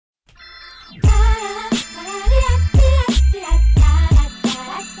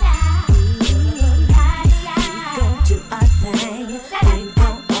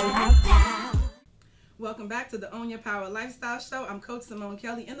welcome back to the Own Your Power Lifestyle Show. I'm Coach Simone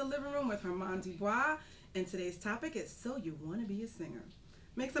Kelly in the living room with Herman Dubois, and today's topic is So You Want to Be a Singer.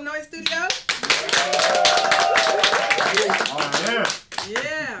 Make some noise, studio.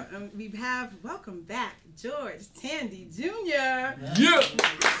 Yeah, and we have, welcome back, George Tandy Jr. Yeah.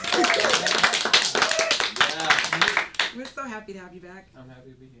 We're so happy to have you back. I'm happy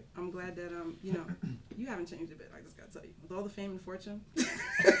to be here. I'm glad that, you haven't changed a bit, I just got to tell you. With all the fame and fortune.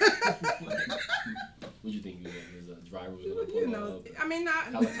 What do you think? There's a driver was going to pull up? I mean, not...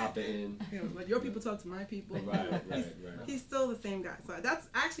 Helicopter in. But your people talk to my people. Right. He's still the same guy. So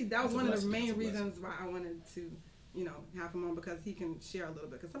that was one of the main reasons why I wanted to, have him on, because he can share a little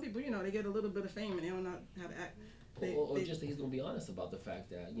bit. Because some people, they get a little bit of fame and they don't know how to act. Or just that he's going to be honest about the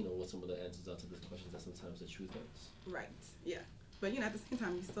fact that, what some of the answers are to this question, that sometimes the truth hurts. Right, yeah. But, at the same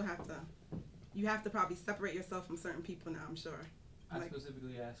time, you still have to probably separate yourself from certain people now, I'm sure. I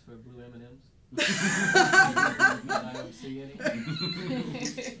specifically asked for blue M&Ms. I don't see any.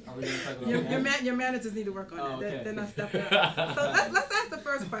 Are we going to talk about your managers need to work on that. Okay. They're not stepping up. So let's ask the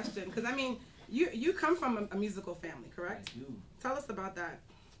first question, because, you come from a musical family, correct? I do. Tell us about that.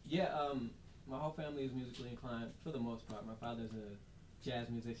 Yeah, my whole family is musically inclined for the most part. My father's a jazz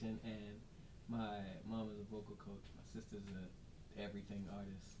musician, and my mom is a vocal coach. My sister's a everything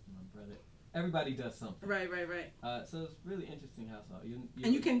artist. My brother, everybody does something. Right. So it's really interesting household.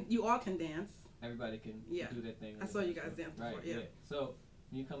 You all can dance. Everybody can do their thing. I saw you guys dance before. Right. Yeah. So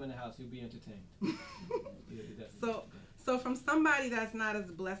when you come in the house, you'll be entertained. So from somebody that's not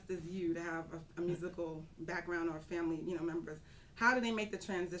as blessed as you to have a musical background or family, members, how do they make the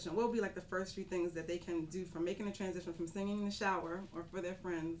transition? What would be like the first few things that they can do from making the transition from singing in the shower or for their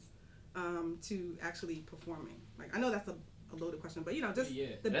friends to actually performing? Like, I know that's a loaded question, but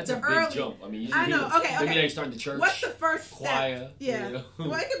that's a early, big jump. I mean, I know. Okay. Maybe they're starting the church. What's the first choir, step? Yeah.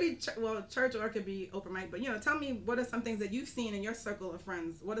 Well, it could be church or it could be open mic. But tell me, what are some things that you've seen in your circle of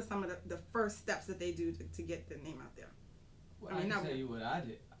friends? What are some of the first steps that they do to get their name out there? Well, I can tell you what I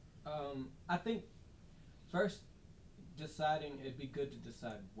did. I think first deciding, it'd be good to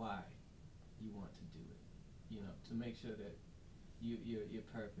decide why you want to do it. To make sure that your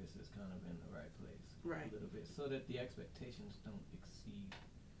purpose is kind of in the right place. Right. A little bit, so that the expectations don't exceed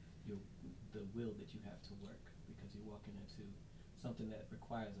the will that you have to work, because you're walking into something that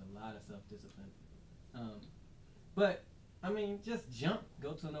requires a lot of self-discipline. But just jump,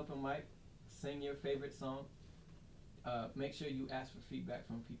 go to an open mic, sing your favorite song. Make sure you ask for feedback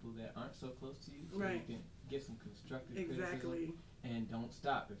from people that aren't so close to you, so you can get some constructive criticism. And don't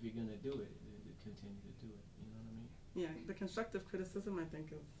stop if you're gonna do it. Continue to do it. You know what I mean? Yeah, the constructive criticism, I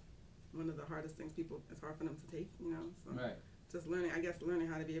think, is one of the hardest things it's hard for them to take, So right. Just learning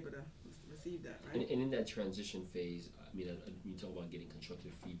how to be able to receive that, right? And in that transition phase, you talk about getting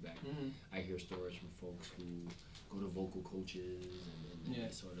constructive feedback. Mm-hmm. I hear stories from folks who go to vocal coaches and they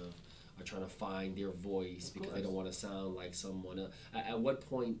sort of are trying to find their voice because they don't want to sound like someone else. At what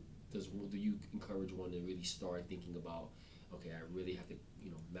point do you encourage one to really start thinking about, okay, I really have to,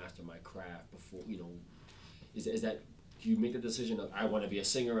 master my craft before, is that, do you make the decision of I want to be a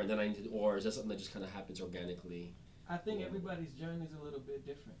singer and then I need to, or is that something that just kind of happens organically? I think everybody's journey is a little bit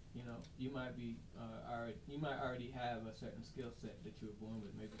different. You might be you might already have a certain skill set that you were born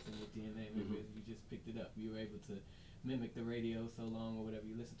with. Maybe it's in your DNA. Maybe you just picked it up. You were able to mimic the radio so long, or whatever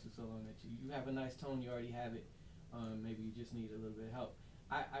you listen to so long, that you have a nice tone. You already have it. Maybe you just need a little bit of help.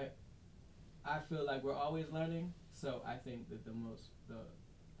 I feel like we're always learning. So I think that the most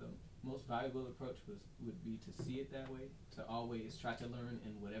valuable approach would be to see it that way, to always try to learn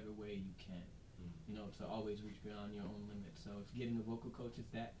in whatever way you can, to always reach beyond your own limits. So if getting a vocal coach is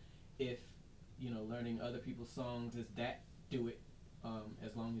that, if learning other people's songs is that, do it,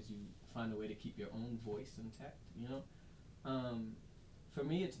 as long as you find a way to keep your own voice intact. For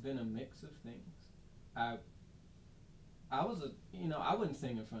me, it's been a mix of things. I wouldn't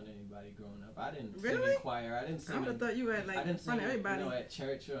sing in front of anybody growing up. I didn't sing in choir. I didn't sing. I would have thought you had in front of everybody. At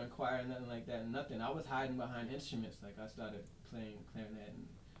church or in choir, nothing like that. Nothing. I was hiding behind instruments. Like I started playing clarinet and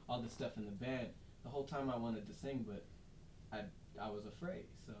all this stuff in the band. The whole time I wanted to sing, but I was afraid.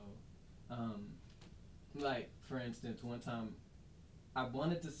 So, like for instance, one time I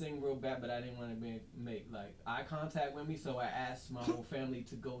wanted to sing real bad, but I didn't want to make like eye contact with me, so I asked my whole family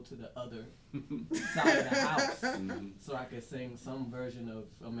to go to the other side of the house so I could sing some version of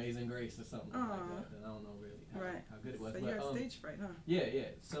Amazing Grace or something like that. And I don't know really how good it was. So you had stage fright, huh? Yeah.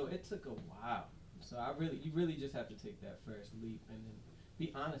 So it took a while. So you really just have to take that first leap and then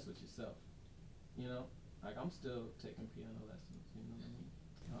be honest with yourself. Like I'm still taking piano lessons. You know what I mean?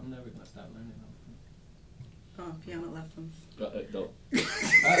 I'm never gonna stop learning. piano lessons. No.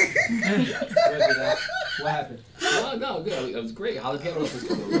 What happened? No, good. It was great. How the piano lessons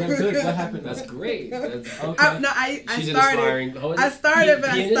coming? That's good. What happened? That's great. That's okay. She's I an started. aspiring. I started,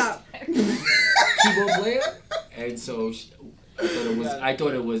 but pianist, I stopped. Keyboard player, and so I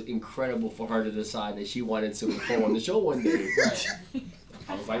thought it was incredible for her to decide that she wanted to perform on the show one day.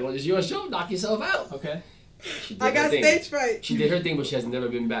 I was like, well, it's your show. Knock yourself out. Okay. I got stage fright. She did her thing, but she has never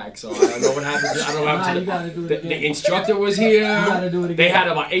been back. So I don't know what happened. I don't know what happened. The instructor was here. You gotta do it again. They had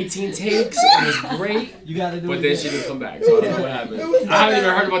about 18 takes. It was great. You gotta do it But again. then she didn't come back. So I don't know what happened. I haven't even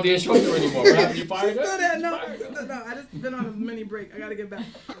heard about the instructor anymore. What happened? You fired her? No, I just been on a mini break. I gotta get back.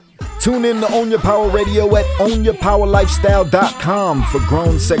 Tune in to Own Your Power Radio at ownyourpowerlifestyle.com for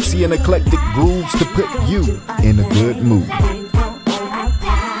grown, sexy, and eclectic grooves to put you in a good mood.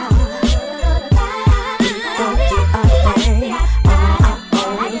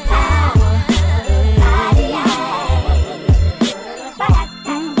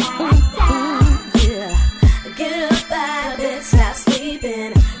 Get up out of bed, stop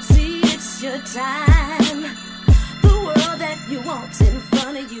sleeping. See, it's your time. The world that you want in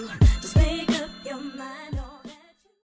front of you.